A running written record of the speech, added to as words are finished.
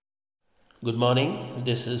Good morning,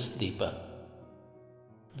 this is Deepak.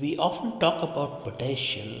 We often talk about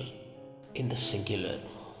potential in the singular.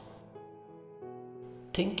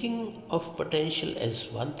 Thinking of potential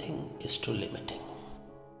as one thing is too limiting.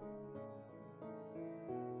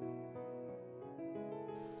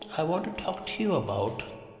 I want to talk to you about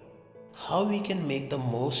how we can make the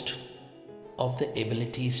most of the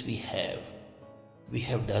abilities we have. We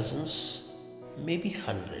have dozens, maybe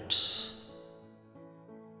hundreds.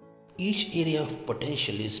 Each area of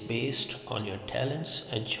potential is based on your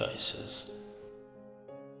talents and choices.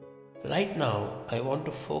 Right now, I want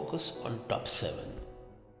to focus on top 7.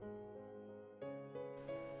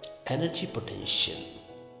 Energy potential,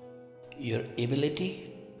 your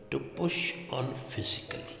ability to push on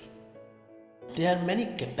physically. There are many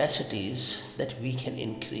capacities that we can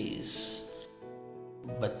increase,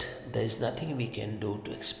 but there is nothing we can do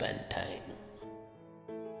to expand time.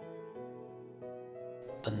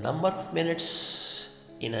 The number of minutes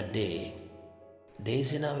in a day,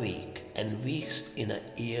 days in a week, and weeks in a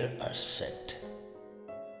year are set.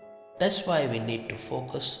 That's why we need to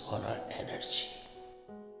focus on our energy.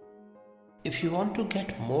 If you want to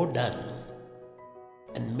get more done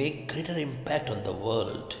and make greater impact on the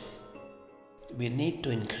world, we need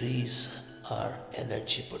to increase our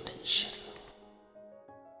energy potential.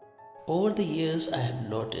 Over the years, I have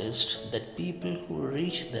noticed that people who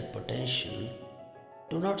reach their potential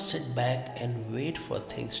do not sit back and wait for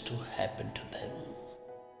things to happen to them.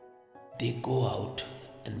 They go out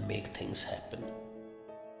and make things happen.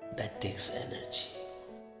 That takes energy.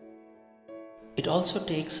 It also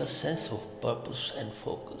takes a sense of purpose and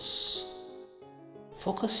focus.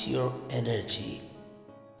 Focus your energy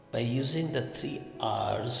by using the 3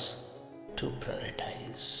 R's to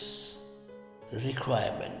prioritize.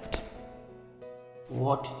 Requirement,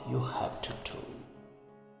 what you have to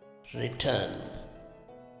do. Return,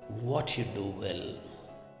 what you do well.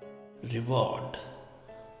 Reward,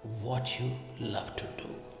 what you love to do.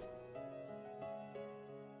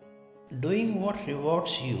 Doing what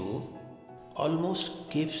rewards you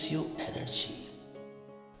almost gives you energy.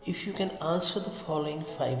 If you can answer the following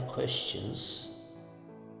 5 questions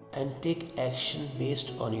and take action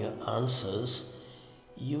based on your answers,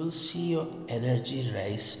 you will see your energy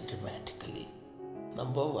rise dramatically.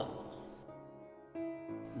 Number 1.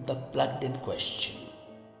 The plugged in question.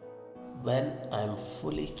 When I am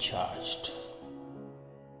fully charged.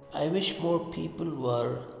 I wish more people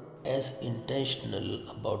were as intentional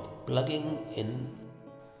about plugging in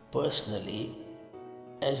personally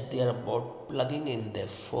as they are about plugging in their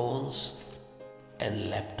phones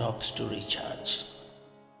and laptops to recharge.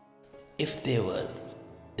 If they were,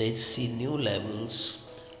 they'd see new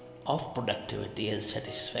levels of productivity and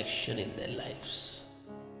satisfaction in their lives.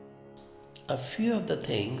 A few of the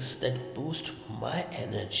things that boost my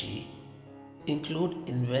energy include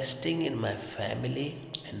investing in my family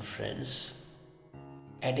and friends,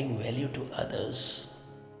 adding value to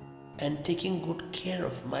others, and taking good care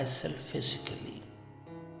of myself physically.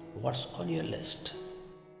 What's on your list?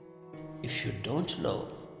 If you don't know,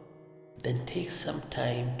 then take some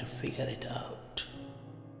time to figure it out.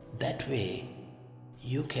 That way,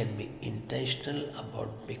 you can be intentional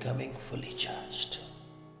about becoming fully charged.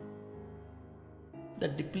 The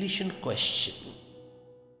depletion question.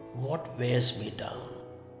 What wears me down?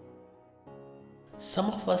 Some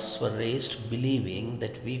of us were raised believing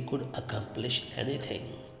that we could accomplish anything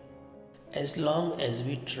as long as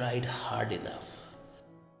we tried hard enough.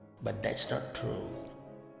 But that's not true.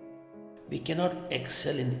 We cannot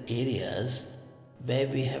excel in areas where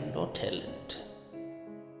we have no talent.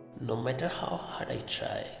 No matter how hard I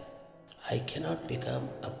try, I cannot become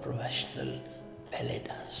a professional ballet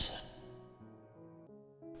dancer.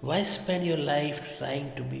 Why spend your life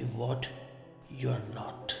trying to be what you are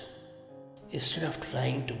not, instead of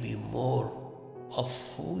trying to be more of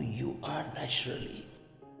who you are naturally?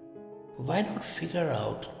 Why not figure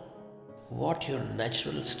out what your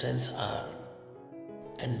natural strengths are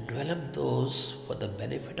and develop those for the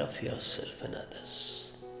benefit of yourself and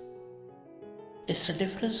others? It's the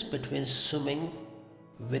difference between swimming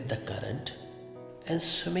with the current and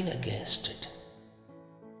swimming against it.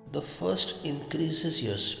 The first increases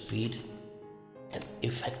your speed and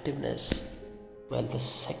effectiveness, while the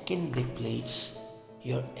second depletes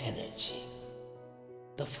your energy.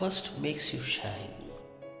 The first makes you shine.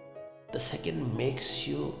 The second makes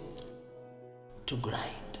you to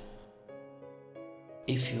grind.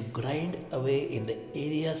 If you grind away in the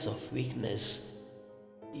areas of weakness,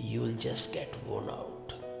 you will just get worn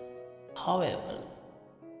out. However,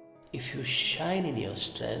 if you shine in your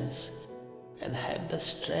strengths and have the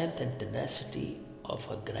strength and tenacity of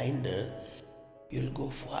a grinder, you'll go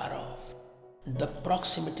far off. The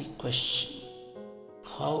proximity question: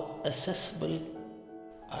 how accessible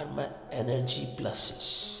are my energy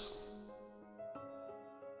pluses?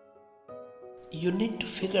 You need to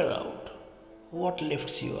figure out what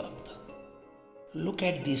lifts you up. Look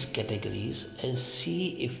at these categories and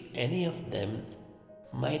see if any of them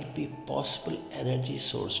might be possible energy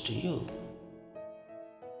source to you.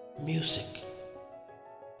 Music,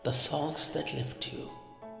 the songs that lift you.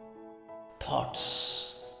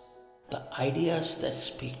 Thoughts, the ideas that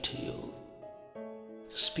speak to you.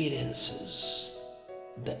 Experiences,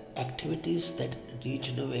 the activities that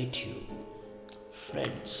regenerate you.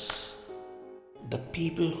 Friends, the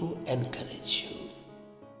people who encourage you.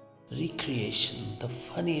 Recreation, the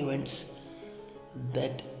fun events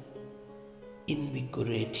that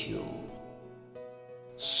invigorate you.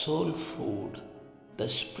 Soul food, the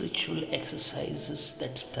spiritual exercises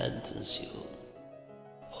that strengthens you.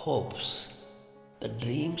 Hopes, the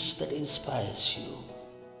dreams that inspires you.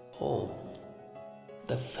 Home,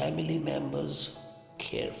 the family members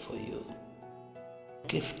care for you.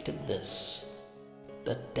 Giftedness,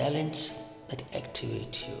 the talents that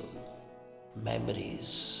activate you.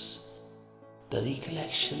 Memories, the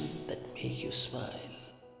recollection that make you smile.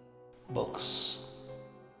 Books,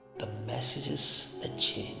 the messages that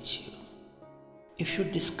change you. If you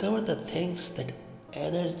discover the things that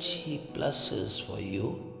energy pluses for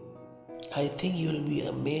you, I think you will be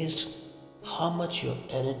amazed how much your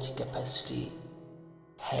energy capacity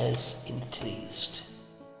has increased.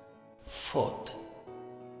 Fourth,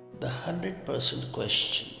 the 100%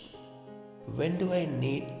 question: when do I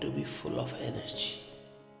need to be full of energy?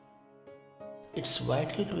 It's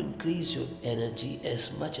vital to increase your energy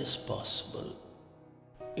as much as possible.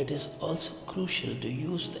 It is also crucial to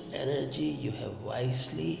use the energy you have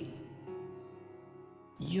wisely.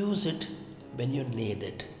 Use it when you need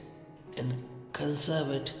it and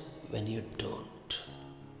conserve it when you don't.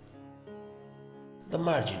 The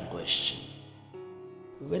margin question: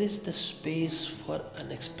 where is the space for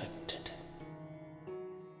unexpected?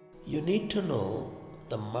 You need to know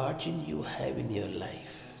the margin you have in your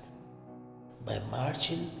life. By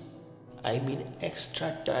margin, I mean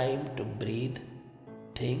extra time to breathe,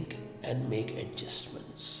 think, and make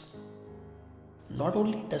adjustments. Not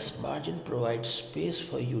only does margin provide space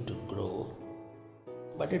for you to grow,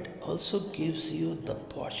 but it also gives you the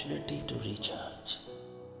opportunity to recharge.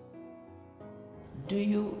 Do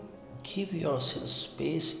you give yourself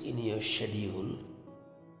space in your schedule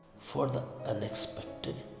for the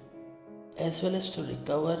unexpected, as well as to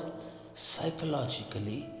recover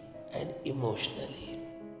psychologically and emotionally?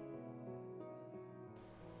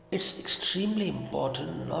 It's extremely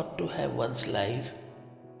important not to have one's life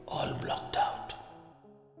all blocked out,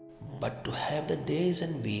 but to have the days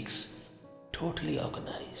and weeks totally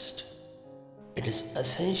organized. It is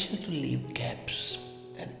essential to leave gaps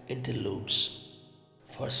and interludes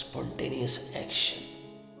for spontaneous action,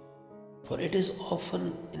 for it is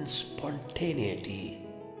often in spontaneity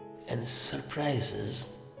and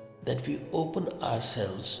surprises that we open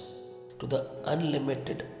ourselves to the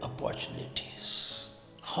unlimited opportunities.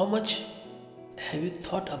 How much have you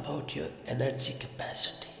thought about your energy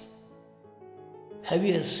capacity? Have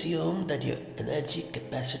you assumed that your energy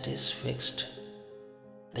capacity is fixed,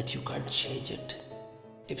 that you can't change it?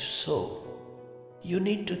 If so, you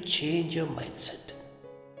need to change your mindset.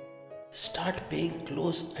 Start paying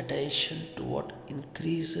close attention to what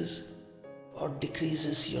increases or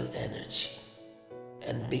decreases your energy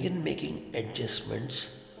and begin making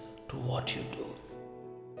adjustments to what you do.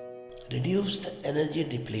 Reduce the energy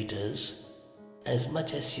depleters as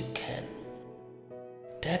much as you can.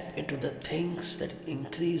 Tap into the things that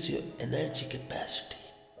increase your energy capacity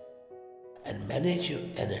and manage your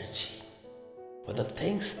energy for the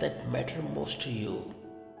things that matter most to you.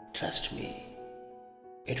 Trust me,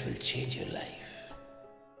 it will change your life.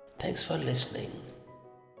 Thanks for listening.